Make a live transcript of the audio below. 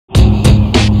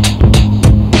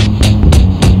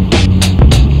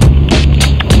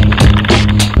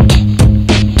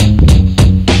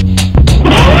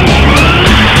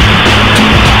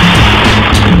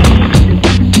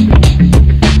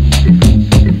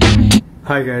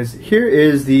Hi guys, here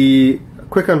is the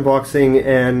quick unboxing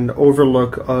and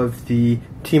overlook of the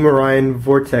Team Orion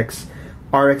Vortex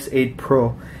RX8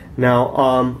 Pro.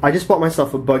 Now, I just bought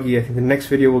myself a buggy. I think the next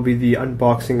video will be the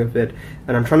unboxing of it,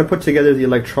 and I'm trying to put together the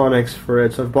electronics for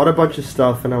it. So I've bought a bunch of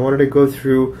stuff, and I wanted to go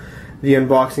through the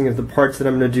unboxing of the parts that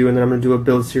I'm going to do, and then I'm going to do a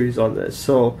build series on this.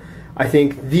 So I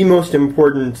think the most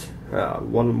important,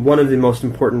 one of the most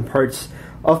important parts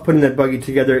of putting that buggy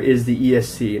together is the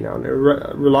ESC. Now,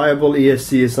 a reliable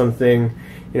ESC is something,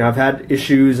 I've had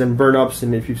issues and burn-ups,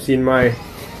 and if you've seen my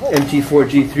MT4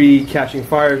 G3 catching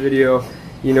fire video,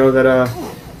 you know that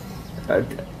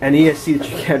an ESC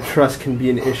that you can't trust can be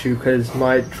an issue, because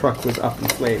my truck was up in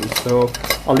flames. So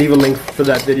I'll leave a link for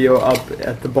that video up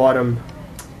at the bottom,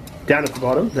 down at the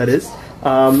bottom, that is,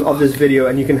 of this video,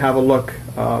 and you can have a look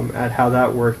at how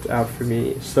that worked out for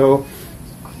me. So,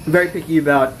 very picky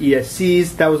about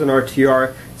ESCs. That was an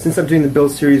RTR. Since I'm doing the build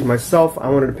series myself, I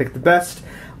wanted to pick the best.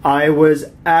 I was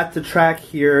at the track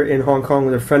here in Hong Kong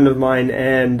with a friend of mine,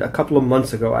 and a couple of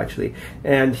months ago actually,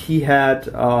 and he had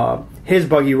his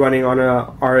buggy running on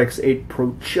a RX8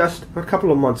 Pro just a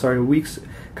couple of weeks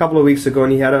ago,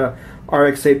 and he had a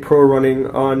RX8 Pro running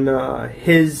on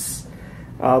his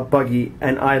buggy,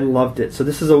 and I loved it. So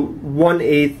this is a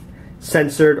 1/8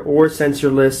 censored or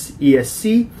sensorless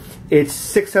ESC. It's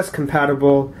 6S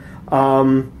compatible.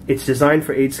 It's designed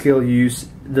for 8-scale use.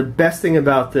 The best thing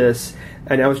about this,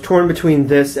 and I was torn between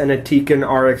this and a Tekin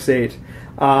RX8,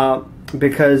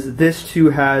 because this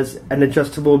too has an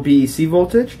adjustable BEC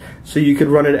voltage, so you could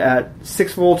run it at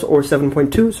 6 volts or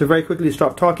 7.2. So very quickly,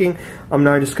 stop talking. I'm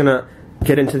now just gonna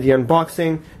get into the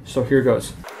unboxing. So here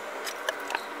goes.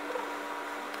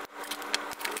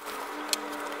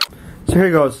 So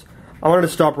here goes. I wanted to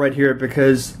stop right here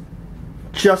because,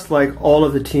 just like all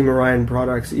of the Team Orion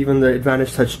products, even the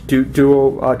Advantage Touch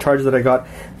Duo charger that I got,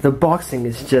 the boxing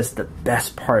is just the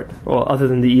best part. Well, other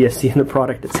than the ESC and the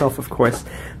product itself, of course.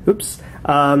 Oops.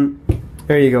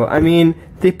 There you go. I mean,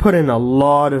 they put in a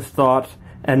lot of thought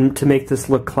and to make this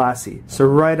look classy. So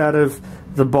right out of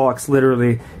the box,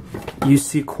 literally, you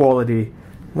see quality.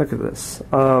 Look at this.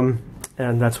 And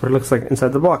that's what it looks like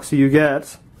inside the box. So you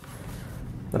get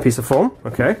a piece of foam.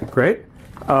 Okay, great.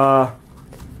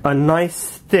 A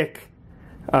nice thick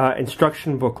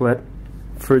instruction booklet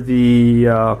for the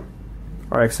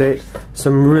RX8.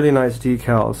 Some really nice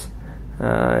decals.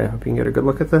 I hope you can get a good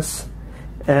look at this.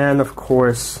 And of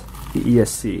course, the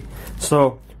ESC.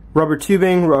 So rubber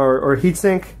tubing or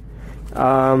heatsink,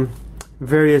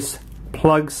 various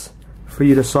plugs for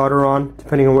you to solder on,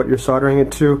 depending on what you're soldering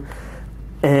it to,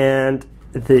 and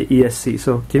the ESC.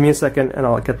 So give me a second and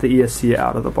I'll get the ESC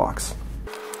out of the box.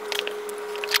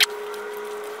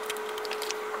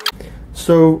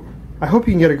 So I hope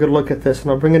you can get a good look at this, and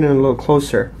I'll bring it in a little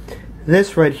closer.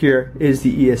 This right here is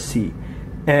the ESC,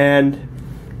 and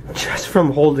just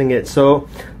from holding it, so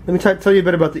let me tell you a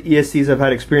bit about the ESCs I've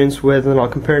had experience with, and I'll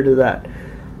compare it to that.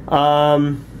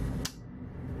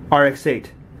 RX8.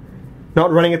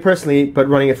 Not running it personally, but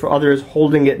running it for others,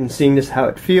 holding it and seeing just how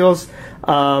it feels.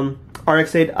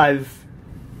 RX8 I've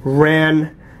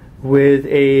ran with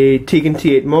a Tekin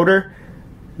T8 motor,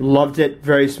 loved it,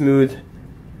 very smooth,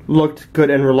 looked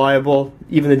good and reliable.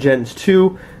 Even the Gens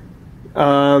 2,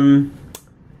 Mamba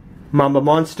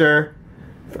Monster,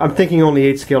 I'm thinking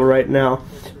only 8-scale right now.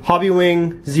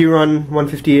 Hobbywing Z-Run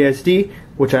 150 ASD,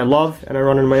 which I love, and I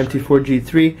run on my MT4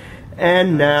 G3,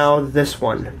 and now this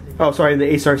one. Oh, sorry, the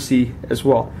Ace RC as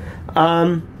well.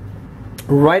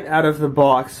 Right out of the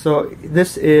box. So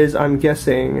this is, I'm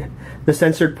guessing, the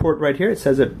censored port right here. It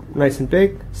says it nice and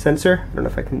big, sensor. I don't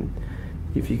know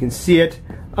if you can see it.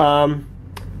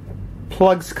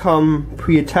 Plugs come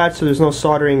pre-attached, so there's no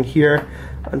soldering here.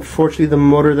 Unfortunately, the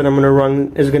motor that I'm going to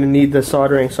run is going to need the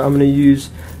soldering, so I'm going to use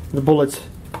the bullets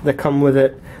that come with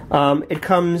it. It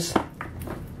comes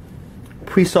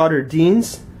pre-soldered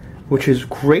Deans, which is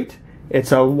great.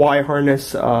 It's a Y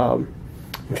harness,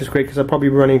 which is great because I'll probably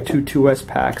be running two 2S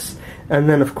packs. And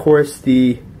then, of course,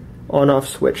 the on-off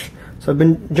switch. So I've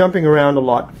been jumping around a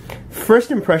lot.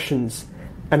 First impressions,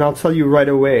 and I'll tell you right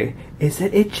away, is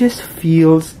that it just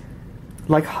feels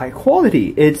like high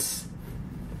quality. It's,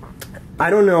 I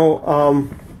don't know,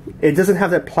 it doesn't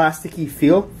have that plasticky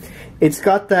feel. It's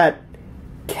got that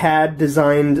CAD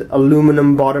designed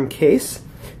aluminum bottom case,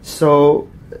 so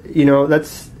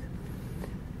that's,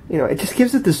 it just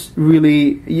gives it this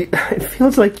really, it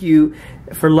feels like you,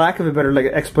 for lack of a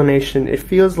better explanation, it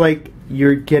feels like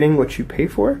you're getting what you pay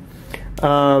for.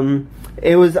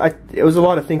 It was a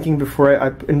lot of thinking before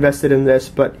I invested in this,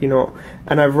 but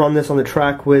and I've run this on the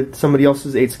track with somebody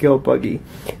else's 8-scale buggy,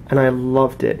 and I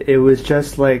loved it. It was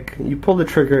just like, you pull the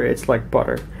trigger, it's like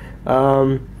butter.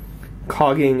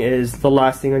 cogging is the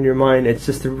last thing on your mind. It's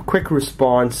just a quick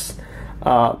response,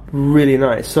 really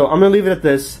nice. So I'm gonna leave it at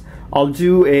this. I'll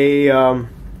do a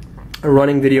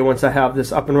running video once I have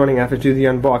this up and running. I have to do the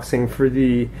unboxing for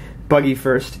the buggy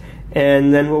first,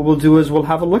 and then what we'll do is we'll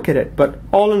have a look at it. But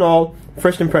all in all,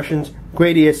 first impressions,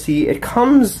 great ESC. It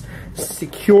comes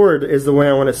secured, is the way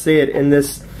I want to say it, in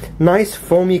this nice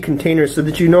foamy container, so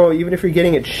that you know, even if you're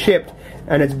getting it shipped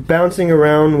and it's bouncing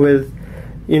around with,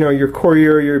 you know, your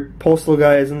courier, your postal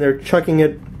guys, and they're chucking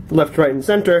it left, right, and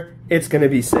center, it's going to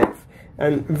be safe.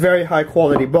 And very high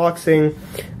quality boxing.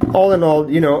 All in all,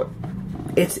 you know,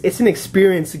 it's an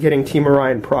experience getting Team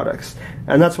Orion products,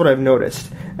 and that's what I've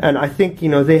noticed. And I think, you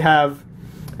know, they have,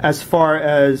 as far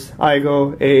as I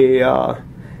go,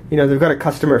 you know, they've got a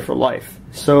customer for life.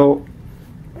 So,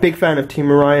 big fan of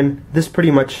Team Orion. This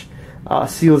pretty much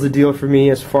seals the deal for me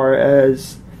as far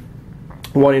as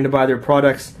wanting to buy their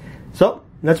products. So,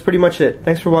 that's pretty much it.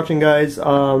 Thanks for watching, guys.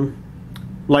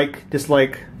 Like,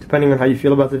 dislike, depending on how you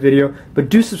feel about the video. But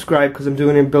do subscribe, because I'm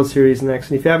doing a build series next.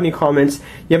 And if you have any comments,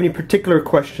 you have any particular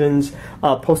questions,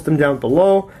 post them down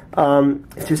below.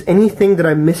 If there's anything that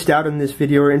I missed out in this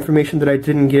video or information that I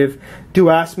didn't give, do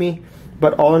ask me.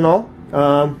 But all in all,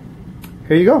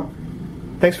 here you go.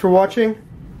 Thanks for watching.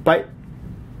 Bye.